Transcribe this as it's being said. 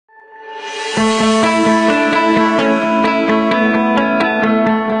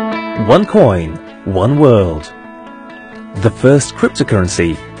One coin, one world. The first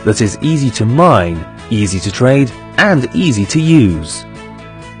cryptocurrency that is easy to mine, easy to trade, and easy to use.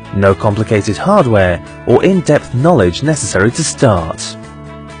 No complicated hardware or in-depth knowledge necessary to start.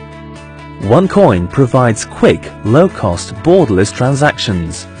 OneCoin provides quick, low-cost, borderless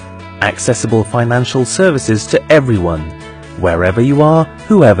transactions, accessible financial services to everyone, wherever you are,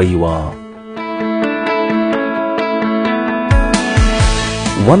 whoever you are.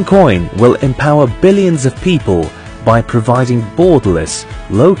 OneCoin will empower billions of people by providing borderless,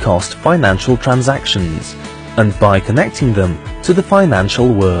 low-cost financial transactions and by connecting them to the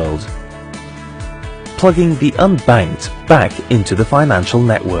financial world, plugging the unbanked back into the financial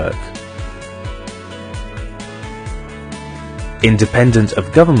network. Independent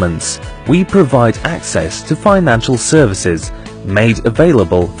of governments, we provide access to financial services made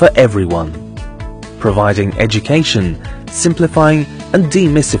available for everyone, providing education, simplifying and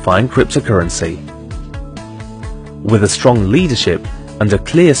demystifying cryptocurrency. With a strong leadership and a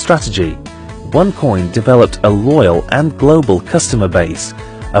clear strategy, OneCoin developed a loyal and global customer base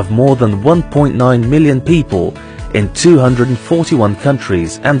of more than 1.9 million people in 241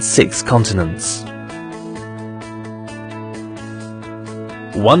 countries and 6 continents.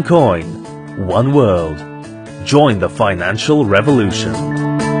 One coin, one world. Join the financial revolution.